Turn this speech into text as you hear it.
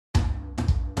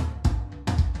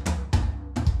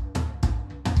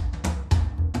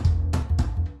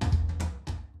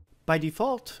By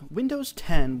default, Windows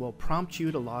 10 will prompt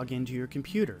you to log into your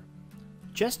computer.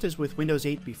 Just as with Windows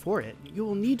 8 before it, you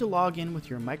will need to log in with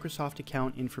your Microsoft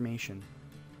account information.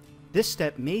 This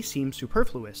step may seem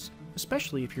superfluous,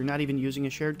 especially if you're not even using a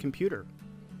shared computer.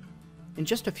 In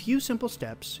just a few simple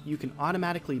steps, you can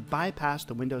automatically bypass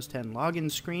the Windows 10 login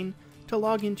screen to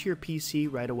log into your PC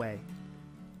right away.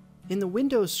 In the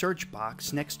Windows search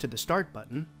box next to the Start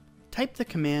button, type the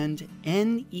command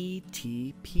netplwiz.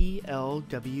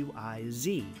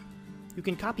 You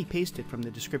can copy-paste it from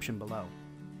the description below.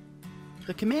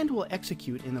 The command will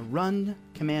execute in the Run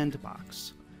command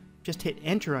box. Just hit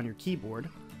Enter on your keyboard,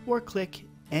 or click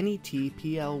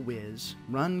netplwiz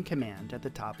Run command at the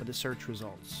top of the search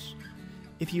results.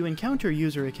 If you encounter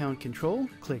user account control,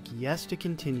 click Yes to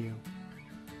continue.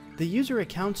 The User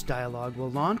Accounts dialog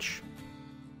will launch.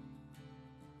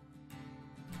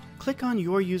 Click on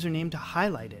your username to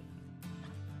highlight it.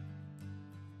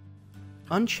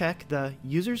 Uncheck the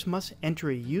Users must enter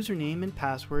a username and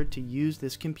password to use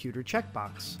this computer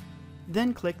checkbox.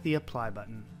 Then click the Apply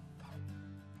button.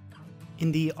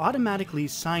 In the Automatically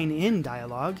Sign In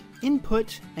dialog,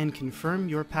 input and confirm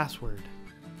your password.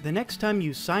 The next time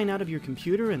you sign out of your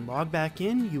computer and log back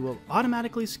in, you will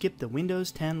automatically skip the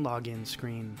Windows 10 login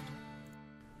screen.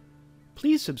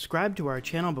 Please subscribe to our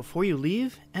channel before you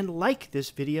leave and like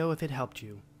this video if it helped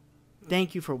you.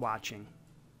 Thank you for watching.